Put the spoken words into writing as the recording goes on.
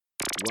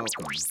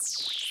Welcome.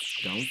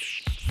 Don't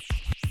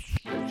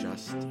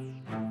adjust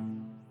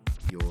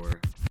your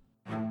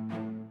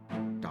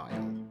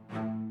dial.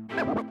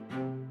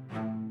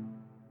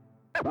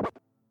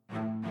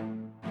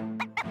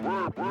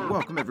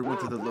 Welcome everyone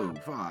to the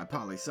Lo-Fi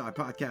Poli-Sci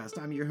Podcast.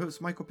 I'm your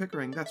host, Michael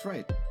Pickering. That's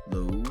right.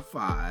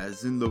 Lo-Fi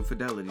as in low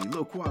fidelity,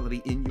 low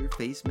quality, in your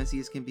face, messy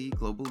as can be,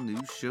 global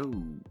news show.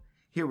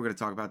 Here we're going to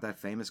talk about that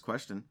famous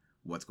question,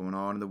 what's going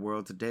on in the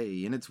world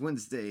today? And it's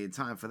Wednesday,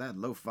 time for that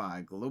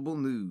Lo-Fi global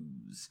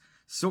news.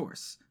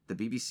 Source, the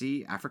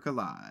BBC Africa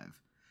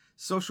Live.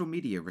 Social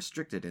media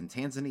restricted in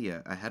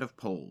Tanzania ahead of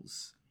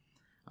polls.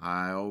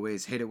 I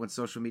always hate it when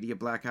social media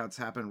blackouts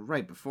happen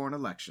right before an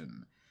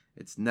election.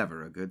 It's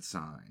never a good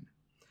sign.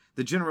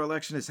 The general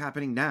election is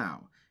happening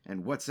now,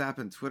 and WhatsApp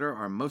and Twitter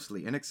are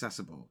mostly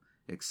inaccessible,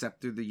 except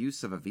through the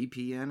use of a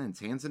VPN in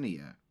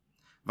Tanzania.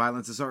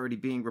 Violence is already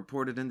being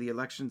reported in the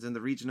elections in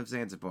the region of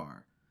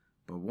Zanzibar,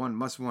 but one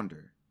must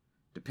wonder,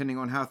 depending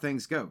on how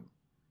things go,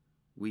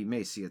 we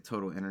may see a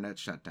total internet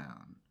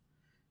shutdown.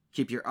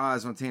 Keep your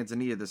eyes on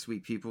Tanzania this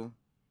week, people.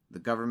 The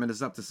government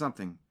is up to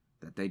something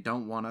that they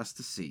don't want us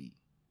to see.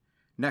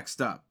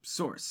 Next up,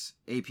 source,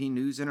 AP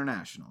News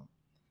International.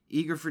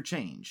 Eager for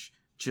change,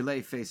 Chile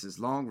faces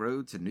long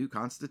road to new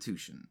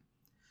constitution.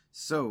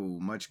 So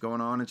much going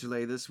on in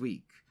Chile this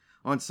week.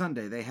 On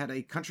Sunday, they had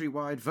a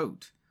countrywide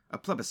vote, a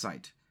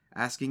plebiscite,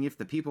 asking if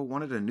the people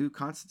wanted a new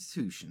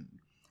constitution.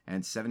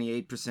 And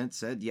 78%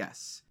 said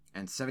yes,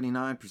 and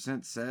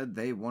 79% said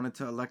they wanted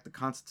to elect the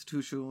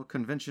Constitutional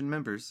Convention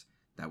members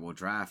that will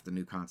draft the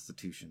new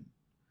constitution.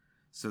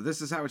 So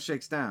this is how it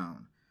shakes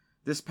down.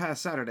 This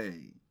past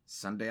Saturday,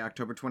 Sunday,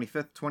 October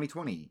 25th,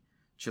 2020,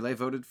 Chile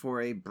voted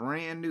for a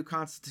brand new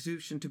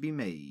constitution to be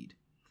made.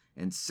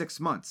 In 6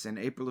 months, in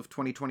April of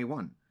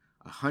 2021,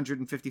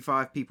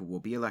 155 people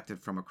will be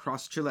elected from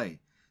across Chile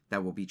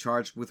that will be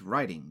charged with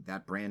writing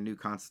that brand new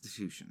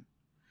constitution.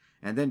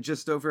 And then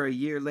just over a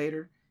year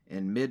later,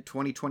 in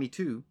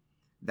mid-2022,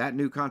 that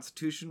new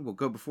constitution will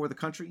go before the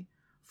country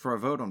for a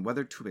vote on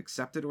whether to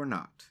accept it or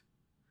not.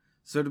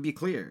 So to be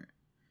clear,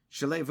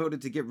 Chile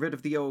voted to get rid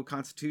of the old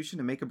constitution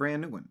and make a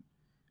brand new one,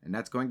 and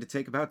that's going to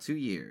take about 2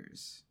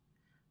 years.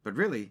 But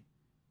really,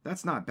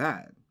 that's not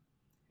bad.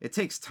 It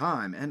takes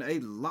time and a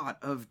lot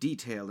of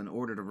detail in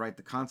order to write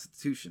the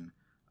constitution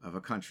of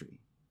a country.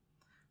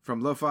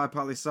 From Lo-Fi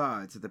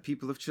Poli-Sci to the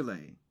people of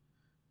Chile,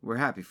 we're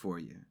happy for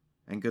you,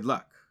 and good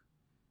luck.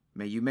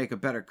 May you make a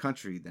better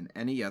country than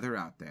any other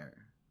out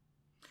there.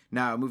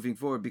 Now, moving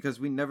forward, because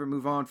we never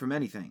move on from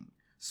anything.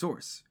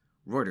 Source,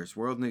 Reuters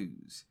World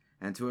News.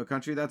 And to a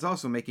country that's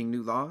also making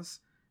new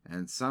laws,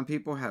 and some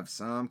people have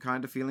some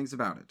kind of feelings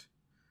about it.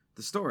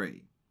 The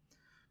story.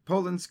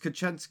 Poland's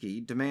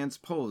Kaczynski demands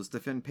Poles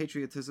defend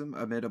patriotism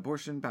amid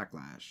abortion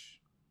backlash.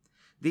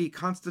 The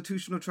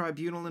Constitutional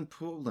Tribunal in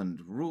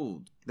Poland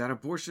ruled that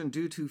abortion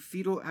due to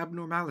fetal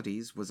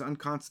abnormalities was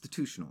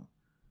unconstitutional,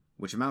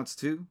 which amounts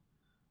to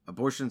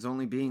abortions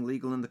only being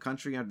legal in the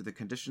country under the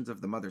conditions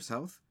of the mother's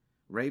health,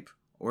 rape,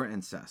 or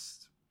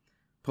incest.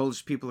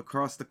 Polish people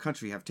across the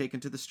country have taken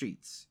to the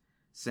streets,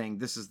 saying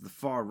this is the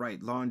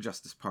far-right Law and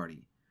Justice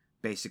Party,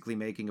 basically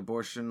making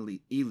abortion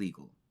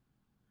illegal.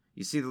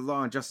 You see, the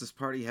Law and Justice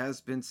Party has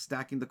been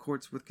stacking the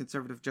courts with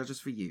conservative judges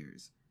for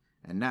years,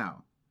 and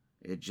now,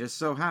 it just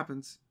so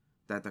happens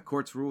that the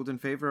courts ruled in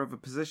favor of a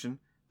position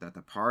that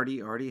the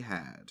party already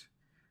had,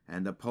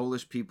 and the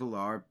Polish people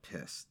are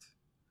pissed.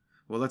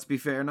 Well, let's be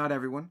fair, not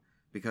everyone,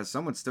 because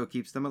someone still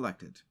keeps them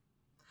elected.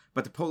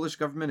 But the Polish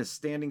government is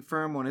standing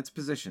firm on its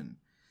position,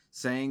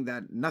 saying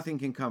that nothing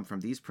can come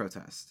from these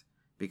protests,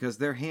 because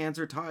their hands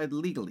are tied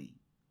legally.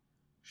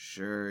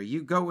 Sure,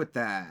 you go with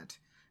that.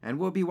 And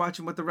we'll be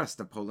watching what the rest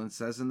of Poland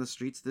says in the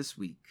streets this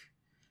week.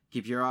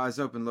 Keep your eyes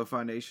open,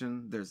 Lo-Fi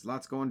Nation. There's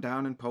lots going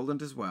down in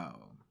Poland as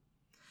well.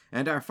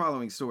 And our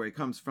following story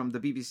comes from the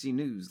BBC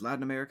News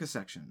Latin America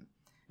section,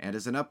 and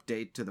is an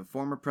update to the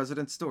former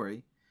president's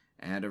story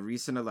and a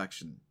recent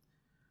election.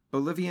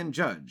 Bolivian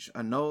judge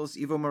annuls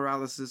Evo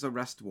Morales'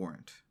 arrest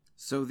warrant.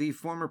 So the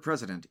former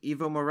president,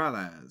 Evo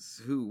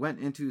Morales, who went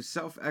into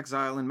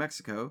self-exile in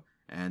Mexico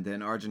and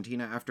then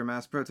Argentina after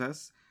mass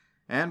protests,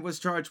 and was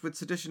charged with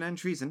sedition and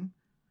treason,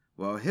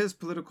 well, his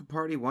political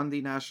party won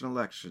the national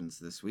elections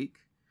this week,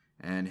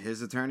 and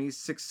his attorneys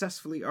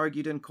successfully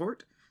argued in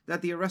court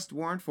that the arrest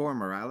warrant for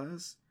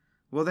Morales,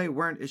 well, they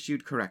weren't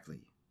issued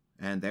correctly,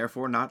 and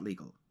therefore not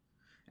legal.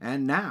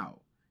 And now,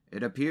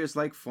 it appears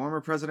like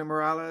former President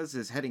Morales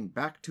is heading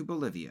back to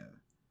Bolivia.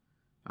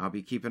 I'll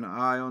be keeping an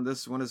eye on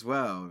this one as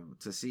well,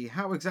 to see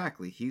how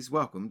exactly he's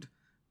welcomed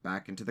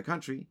back into the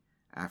country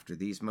after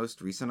these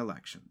most recent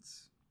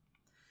elections.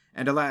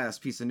 And a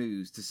last piece of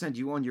news to send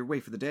you on your way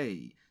for the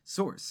day.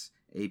 Source,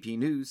 AP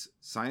News,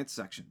 Science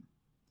section.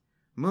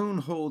 Moon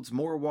holds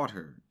more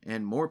water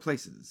in more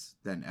places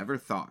than ever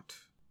thought.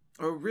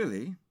 Oh,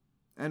 really?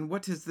 And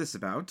what is this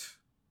about?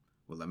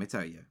 Well, let me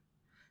tell you.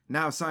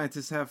 Now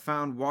scientists have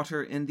found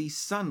water in the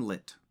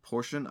sunlit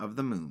portion of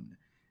the moon,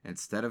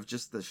 instead of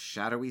just the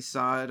shadowy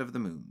side of the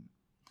moon.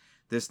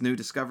 This new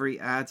discovery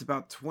adds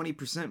about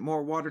 20%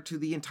 more water to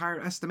the entire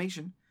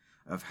estimation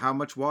of how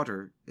much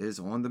water is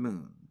on the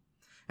moon.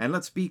 And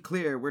let's be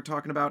clear, we're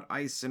talking about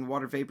ice and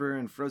water vapor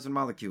and frozen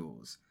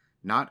molecules,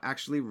 not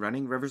actually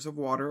running rivers of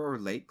water or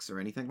lakes or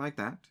anything like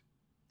that.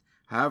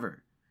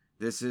 However,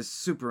 this is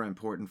super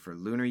important for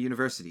Lunar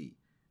University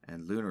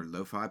and Lunar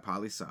Lo-Fi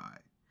Poli-Sci.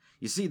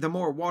 You see, the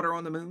more water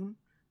on the moon,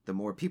 the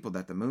more people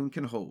that the moon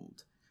can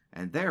hold,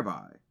 and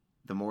thereby,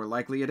 the more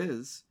likely it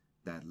is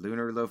that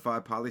Lunar Lo-Fi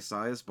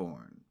Poli-Sci is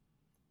born.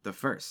 The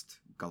first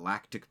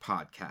galactic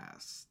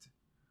podcast.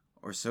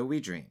 Or so we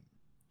dream.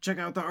 Check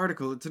out the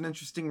article, it's an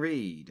interesting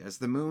read, as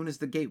the moon is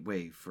the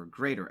gateway for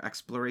greater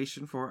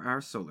exploration for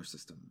our solar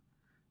system.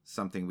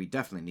 Something we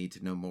definitely need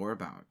to know more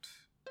about.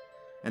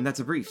 And that's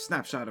a brief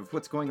snapshot of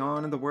what's going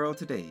on in the world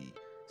today.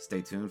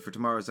 Stay tuned for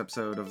tomorrow's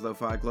episode of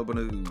Lo-Fi Global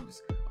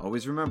News.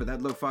 Always remember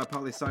that Lo-Fi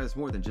Poli-Sci is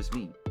more than just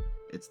me.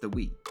 It's the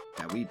we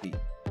that we be.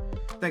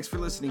 Thanks for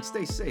listening,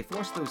 stay safe,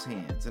 wash those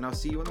hands, and I'll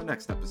see you on the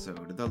next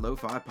episode of the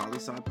Lo-Fi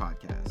Poli-Sci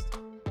podcast.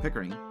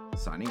 Pickering,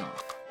 signing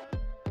off.